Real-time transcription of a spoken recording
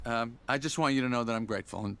I just want you to know that I'm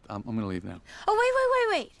grateful, and I'm going to leave now. Oh,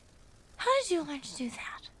 wait. How did you learn to do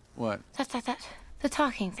that? What? The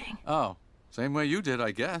talking thing. Oh, same way you did,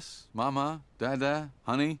 I guess. Mama, dada,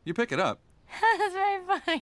 honey. You pick it up. That's very funny.